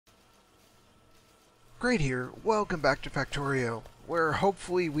Great here. Welcome back to Factorio, where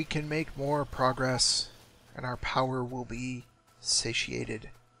hopefully we can make more progress and our power will be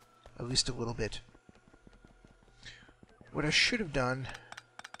satiated, at least a little bit. What I should have done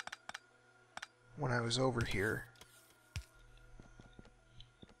when I was over here,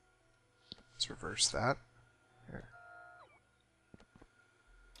 let's reverse that. Here.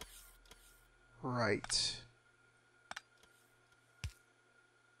 Right.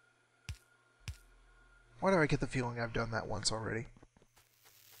 Why do I get the feeling I've done that once already?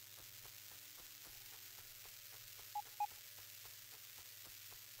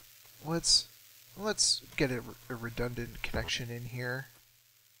 Let's get a redundant connection in here.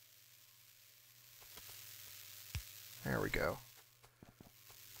 There we go.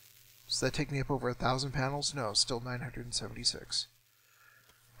 Does that take me up over 1,000 panels? No, still 976.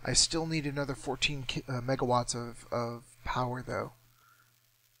 I still need another 14 megawatts of power, though,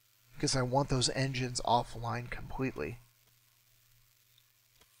 because I want those engines offline completely.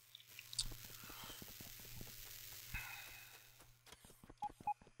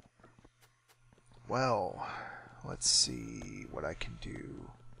 Well, let's see what I can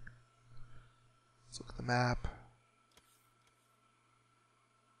do. Let's look at the map.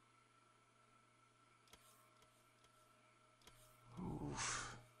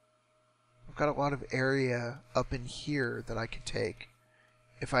 Oof. I've got a lot of area up in here that I can take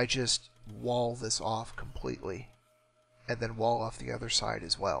if I just wall this off completely and then wall off the other side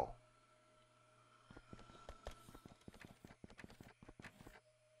as well.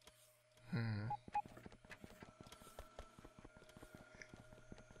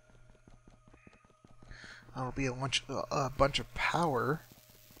 That'll be a bunch of power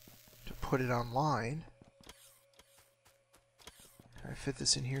to put it online. Can I fit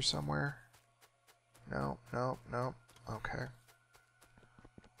this in here somewhere? No, no, no. Okay.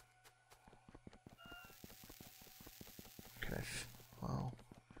 Can I? Well,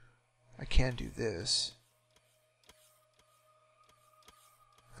 I can do this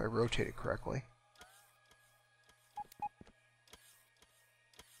if I rotate it correctly.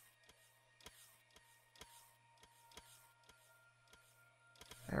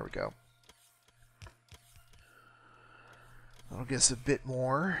 There we go. That'll get us a bit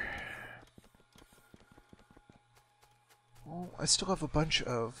more. Well, I still have a bunch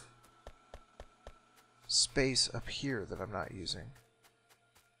of space up here that I'm not using.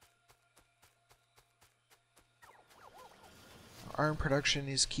 Iron production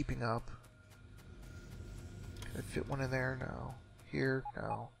is keeping up. Can I fit one in there? No. Here?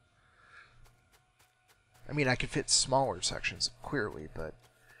 No. I mean, I could fit smaller sections, clearly, but...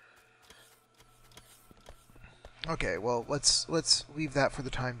 Okay, well, let's leave that for the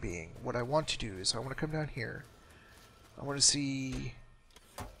time being. What I want to do is I want to come down here. I want to see...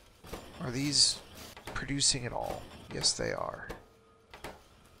 Are these producing at all? Yes, they are.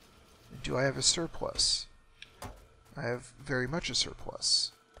 Do I have a surplus? I have very much a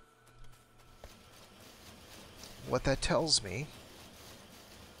surplus. What that tells me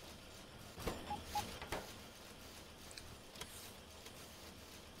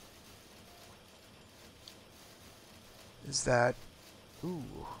is that, ooh,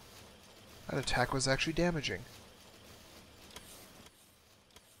 that attack was actually damaging.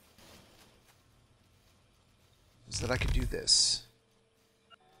 Is that I can do this.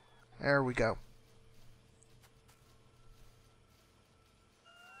 There we go.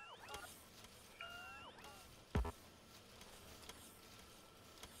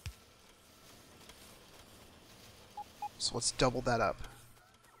 So let's double that up,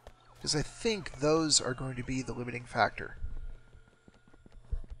 because I think those are going to be the limiting factor.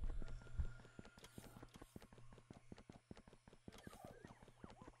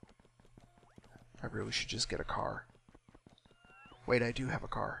 I really should just get a car. Wait, I do have a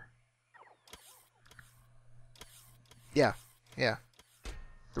car. Yeah, yeah.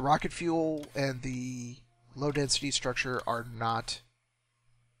 The rocket fuel and the low density structure are not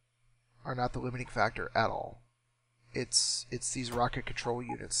the limiting factor at all. It's these rocket control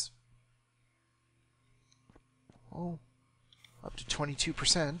units. Oh, up to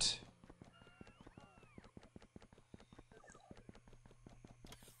 22%.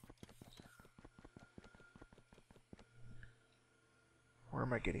 Where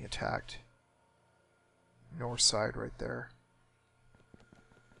am I getting attacked? North side right there.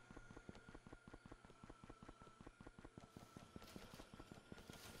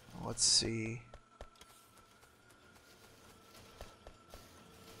 Let's see.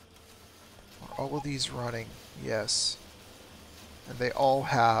 Are all of these running? Yes. And they all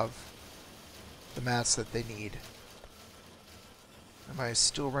have the mats that they need. Am I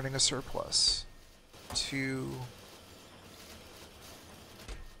still running a surplus? 2,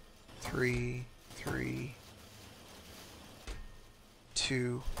 3, 3,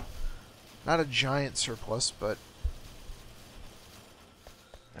 2. Not a giant surplus, but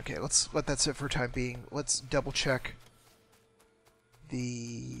okay, let's let that sit for the time being. Let's double check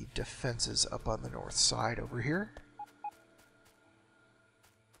the defenses up on the north side over here.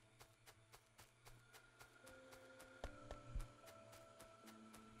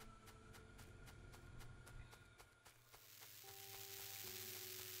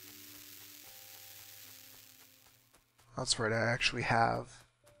 That's right, I actually have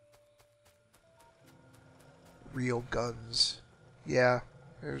real guns. Yeah,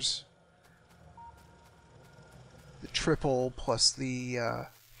 there's the triple plus the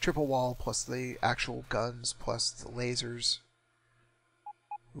triple wall plus the actual guns plus the lasers.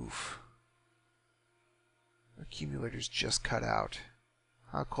 Oof. Accumulators just cut out.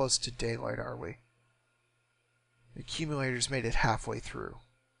 How close to daylight are we? The accumulators made it halfway through.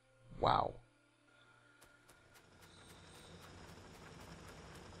 Wow.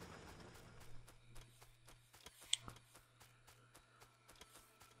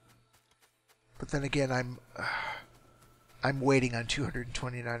 But then again, I'm waiting on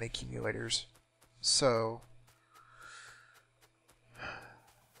 229 accumulators. So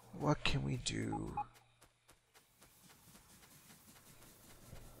what can we do?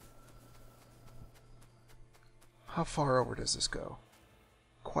 How far over does this go?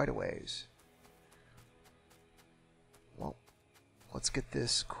 Quite a ways. Well, let's get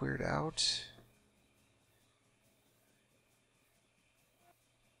this cleared out.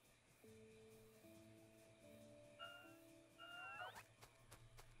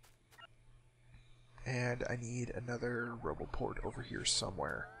 And I need another roboport over here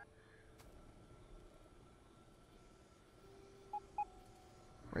somewhere.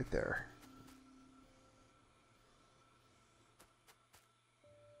 Right there.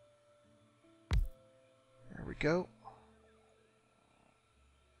 There we go.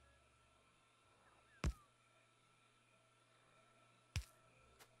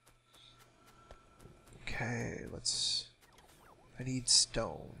 Okay, I need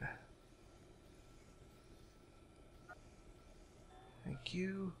stone. Thank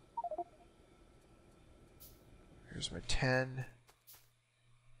you. Here's my 10.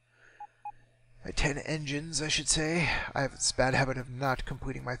 My 10 engines, I should say. I have this bad habit of not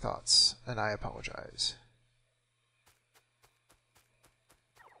completing my thoughts, and I apologize.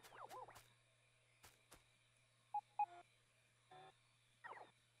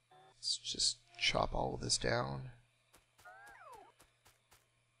 Let's just chop all of this down.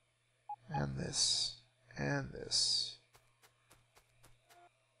 And this. And this.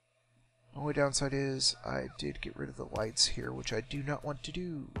 Only downside is I did get rid of the lights here, which I do not want to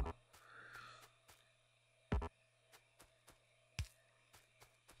do.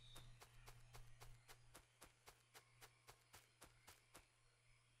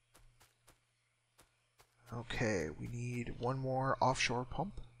 Okay, we need one more offshore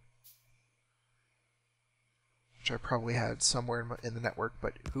pump, which I probably had somewhere in the network,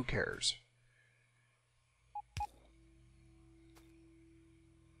 but who cares?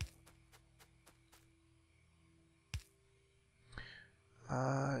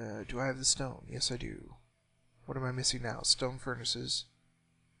 Do I have the stone? Yes, I do. What am I missing now? Stone furnaces.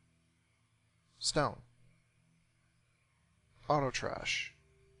 Stone. Auto trash.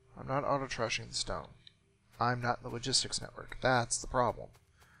 I'm not auto trashing the stone. I'm not in the logistics network. That's the problem.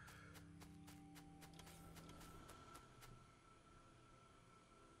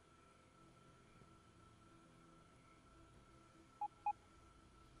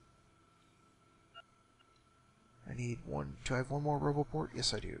 I need one. Do I have one more roboport?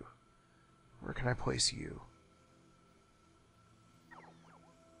 Yes, I do. Where can I place you?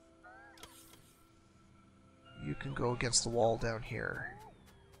 You can go against the wall down here.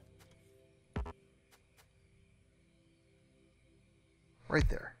 Right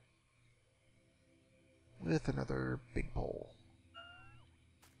there. With another big pole.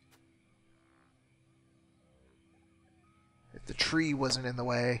 If the tree wasn't in the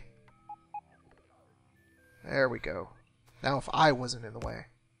way. There we go. Now if I wasn't in the way.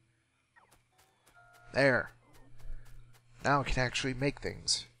 There. Now I can actually make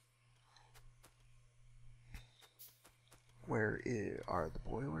things. Where are the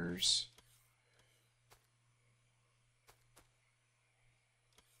boilers?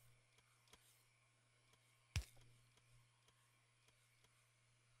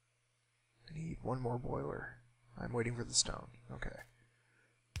 I need one more boiler. I'm waiting for the stone. Okay.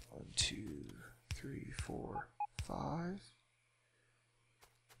 1, 2, 3, 4, 5.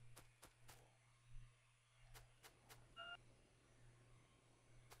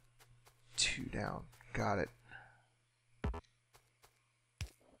 down. Got it.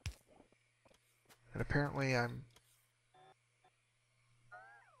 And apparently I'm...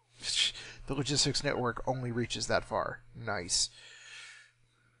 The logistics network only reaches that far. Nice.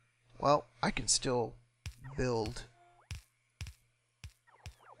 Well, I can still build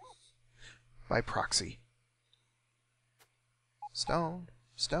by proxy. Stone.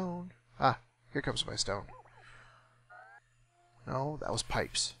 Stone. Ah, here comes my stone. No, that was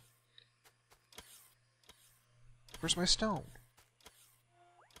pipes. Where's my stone?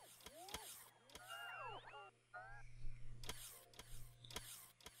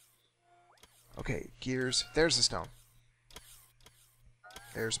 Okay, gears. There's the stone.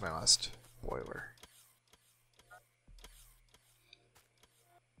 There's my last boiler.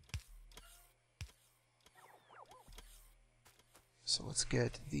 So let's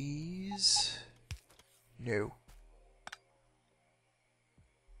get these. No.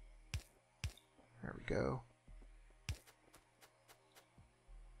 There we go.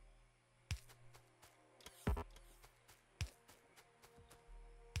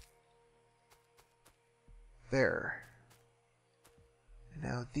 There. And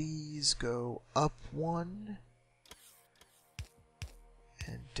now these go up one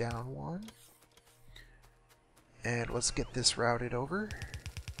and down one. And let's get this routed over.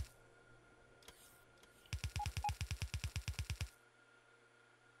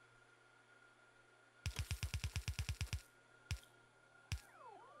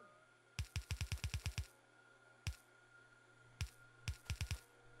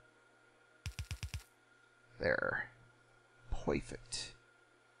 There. Perfect.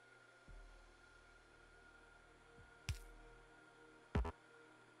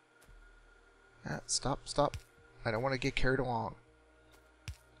 Stop, stop. I don't want to get carried along.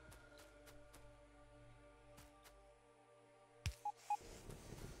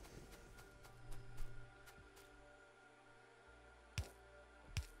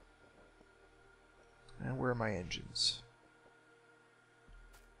 And where are my engines?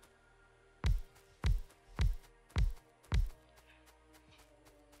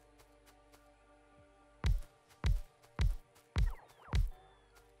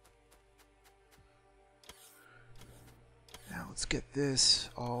 Now let's get this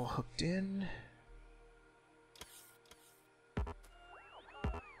all hooked in.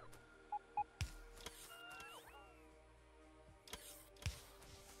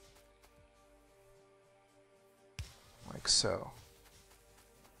 Like so.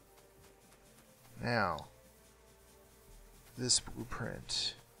 Now, this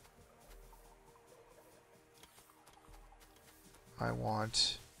blueprint, I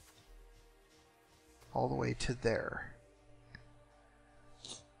want all the way to there.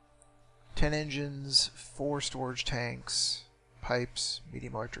 10 engines, 4 storage tanks, pipes,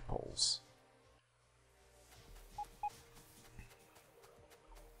 medium electric poles.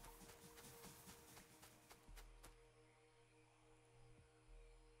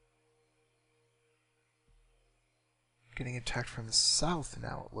 Getting attacked from the south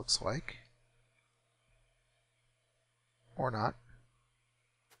now, it looks like. Or not.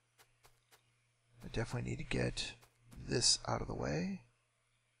 I definitely need to get this out of the way.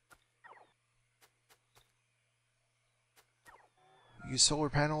 You solar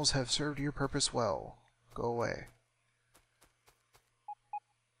panels have served your purpose well. Go away.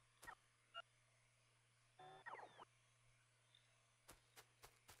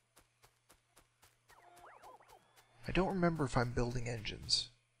 I don't remember if I'm building engines.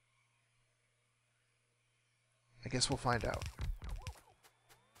 I guess we'll find out.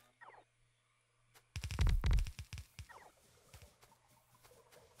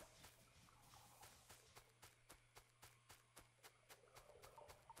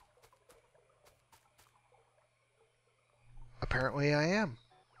 Apparently I am.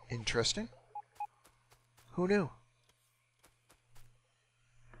 Interesting. Who knew?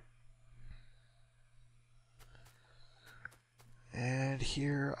 And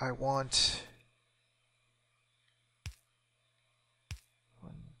here I want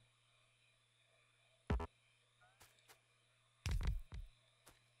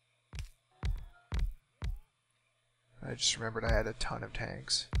I just remembered I had a ton of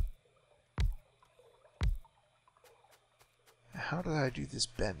tanks. How did I do this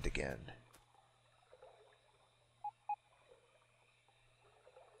bend again?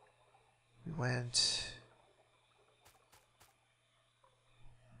 We went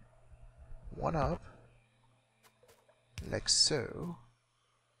one up, like so.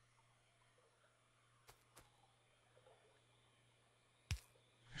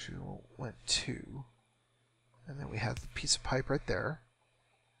 Actually, we went 2. And then we have the piece of pipe right there.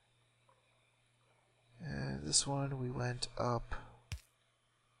 And this one we went up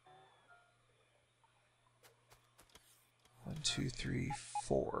 1, 2, 3,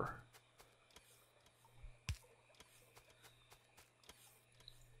 4.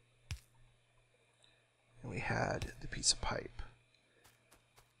 And we had the piece of pipe.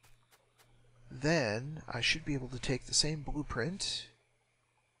 Then I should be able to take the same blueprint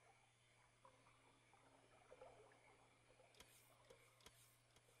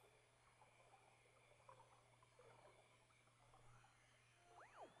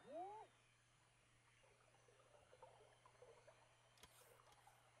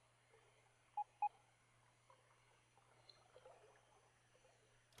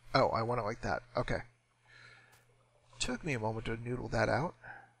Oh, I want it like that. Okay. Took me a moment to noodle that out.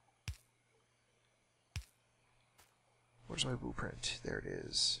 Where's my blueprint? There it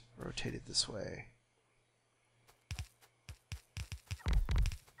is. Rotated this way.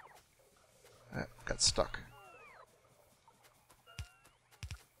 Got stuck.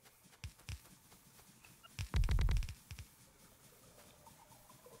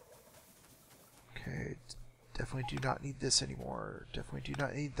 Okay, definitely do not need this anymore. Definitely do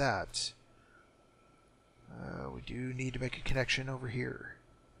not need that. We do need to make a connection over here.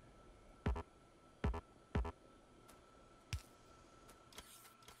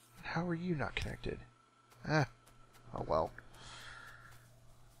 How are you not connected? Oh well.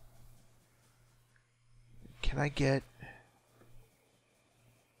 Can I get...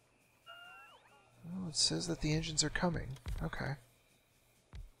 Oh, it says that the engines are coming. Okay.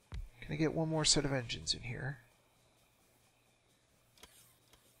 Can I get one more set of engines in here?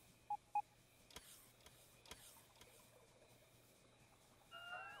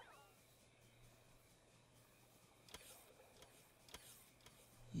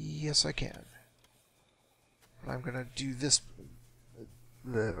 Yes, I can. But I'm gonna do this...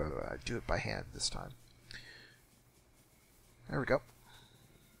 do it by hand this time. There we go.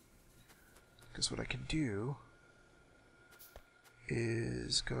 Because what I can do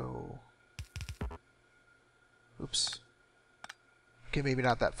is go... Oops. Okay, maybe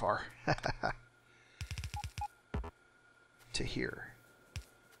not that far. To here.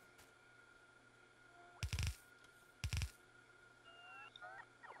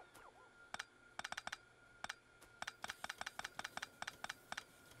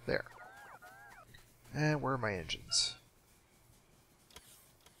 There. And where are my engines?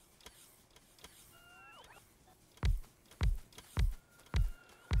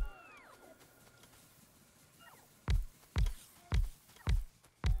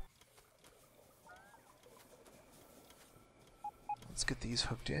 Let's get these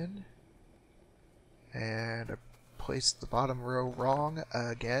hooked in. And I placed the bottom row wrong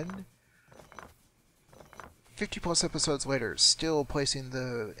again. 50 plus episodes later, still placing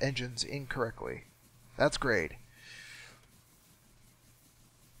the engines incorrectly. That's great.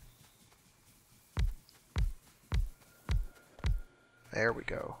 There we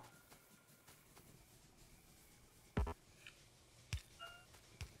go.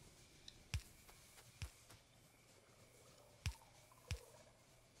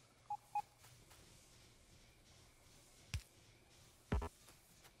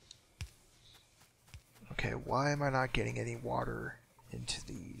 Okay, why am I not getting any water into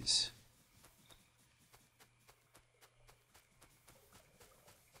these?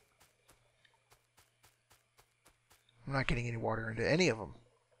 I'm not getting any water into any of them.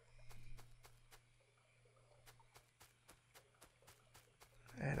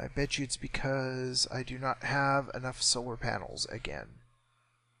 And I bet you it's because I do not have enough solar panels again.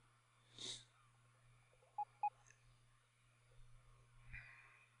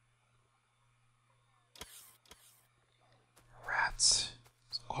 Rats.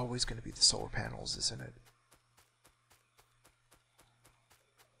 It's always going to be the solar panels, isn't it?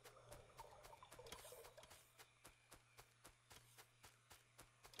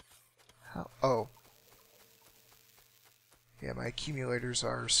 How? Oh. Yeah, my accumulators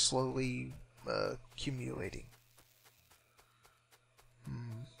are slowly accumulating.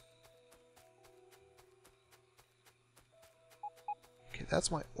 Okay,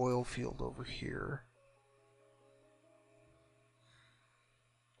 that's my oil field over here.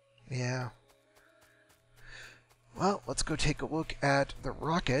 Yeah. Well, let's go take a look at the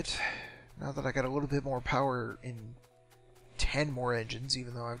rocket. Now that I got a little bit more power in 10 more engines,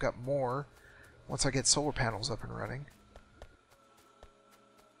 even though I've got more once I get solar panels up and running.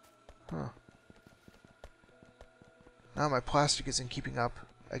 Huh. Now my plastic isn't keeping up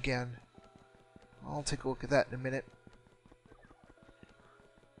again. I'll take a look at that in a minute.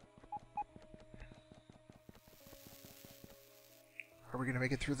 Are we going to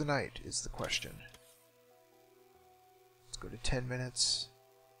make it through the night, is the question. go to 10 minutes.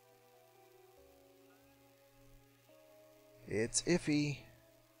 It's iffy.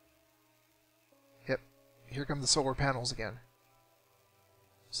 Yep, here come the solar panels again.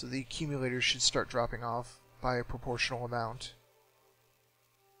 So the accumulators should start dropping off by a proportional amount.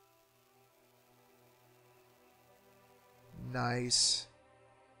 Nice.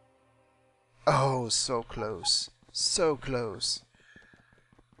 Oh, so close. So close.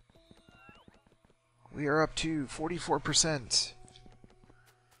 We are up to 44%.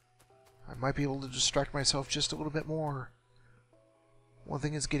 I might be able to distract myself just a little bit more. One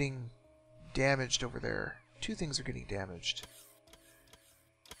thing is getting damaged over there. Two things are getting damaged.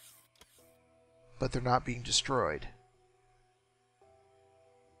 But they're not being destroyed.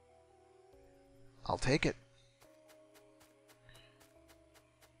 I'll take it.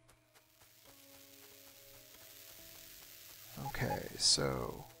 Okay,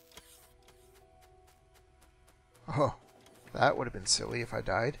 so... Oh, that would have been silly if I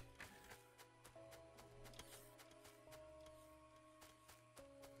died.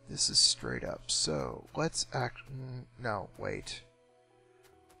 This is straight up, so let's no, wait.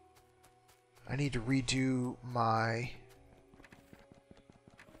 I need to redo my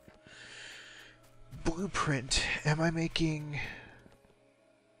blueprint. Am I making...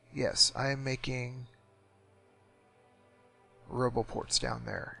 Yes, I am making roboports down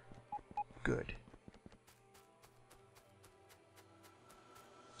there. Good.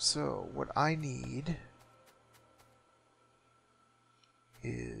 So, what I need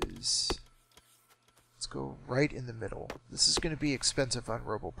is... Let's go right in the middle. This is going to be expensive on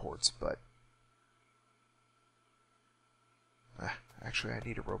roboports, but... actually, I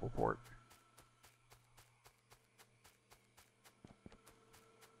need a roboport.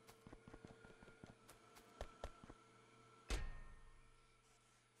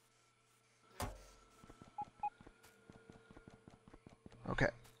 Okay.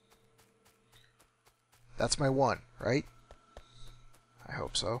 That's my one, right? I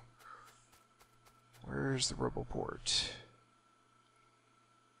hope so. Where's the roboport?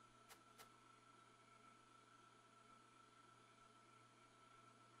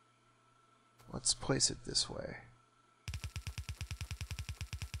 Let's place it this way.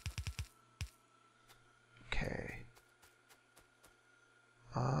 Okay.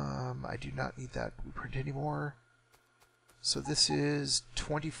 I do not need that blueprint anymore. So this is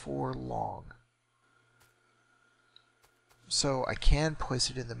 24 long. So I can place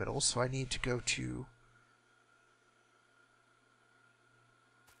it in the middle, so I need to go to...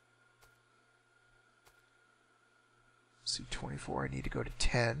 See, 24, I need to go to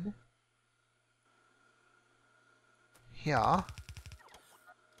 10. Here.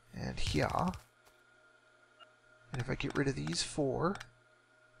 And here. And if I get rid of these 4...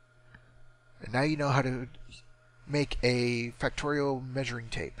 And now you know how to make a Factorio measuring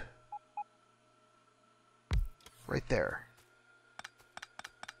tape. Right there.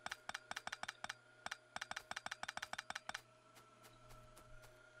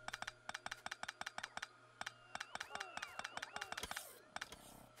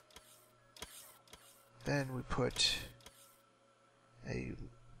 Then we put a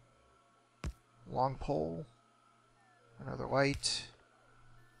long pole, another light,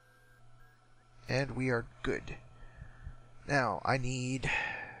 and we are good. Now I need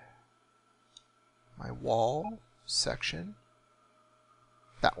my wall section,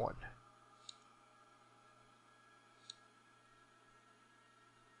 that one.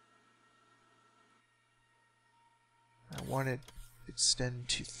 I want it to extend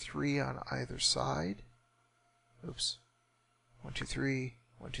to 3 on either side. Oops. 1, 2, 3,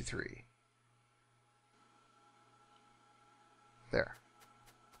 1, 2, 3. There.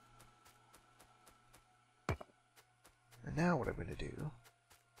 And now what I'm going to do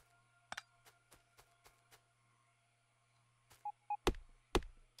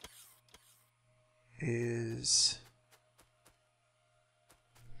is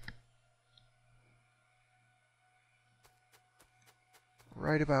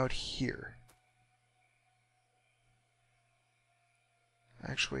right about here.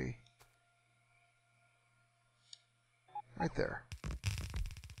 Actually, right there.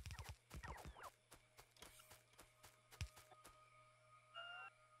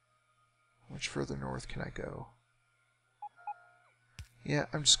 Much further north can I go? Yeah,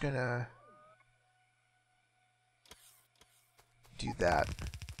 I'm just gonna do that.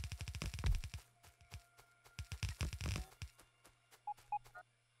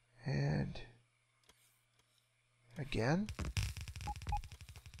 And again.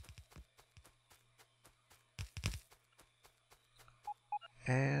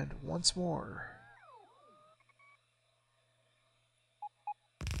 And once more.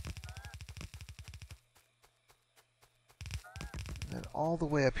 And all the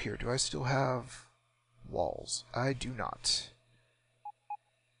way up here, do I still have walls? I do not.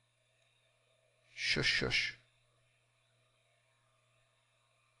 Shush, shush.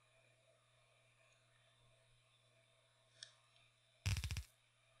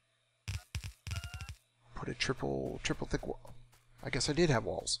 Put a triple thick wall. I guess I did have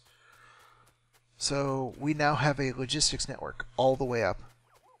walls. So we now have a logistics network all the way up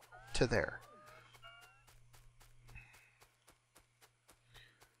to there.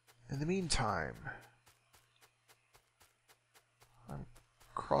 In the meantime, I'm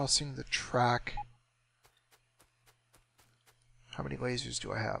crossing the track. How many lasers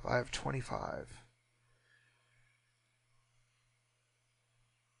do I have? I have 25.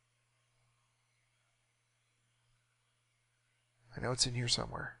 I know it's in here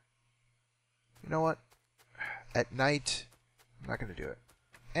somewhere. You know what? At night, I'm not going to do it.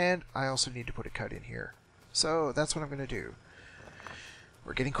 And I also need to put a cut in here. So that's what I'm going to do.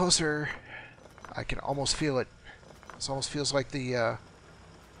 We're getting closer. I can almost feel it. This almost feels like the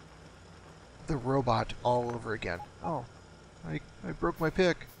robot all over again. Oh, I broke my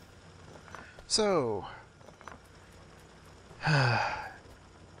pick. So,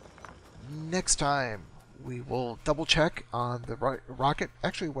 next time we will double check on the rocket.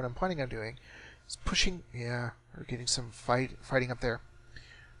 Actually, what I'm planning on doing is pushing. Yeah, we're getting some fighting up there.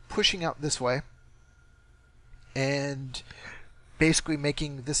 Pushing out this way, and basically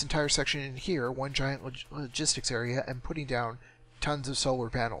making this entire section in here one giant logistics area and putting down tons of solar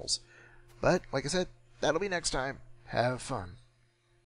panels. But like I said, that'll be next time. Have fun.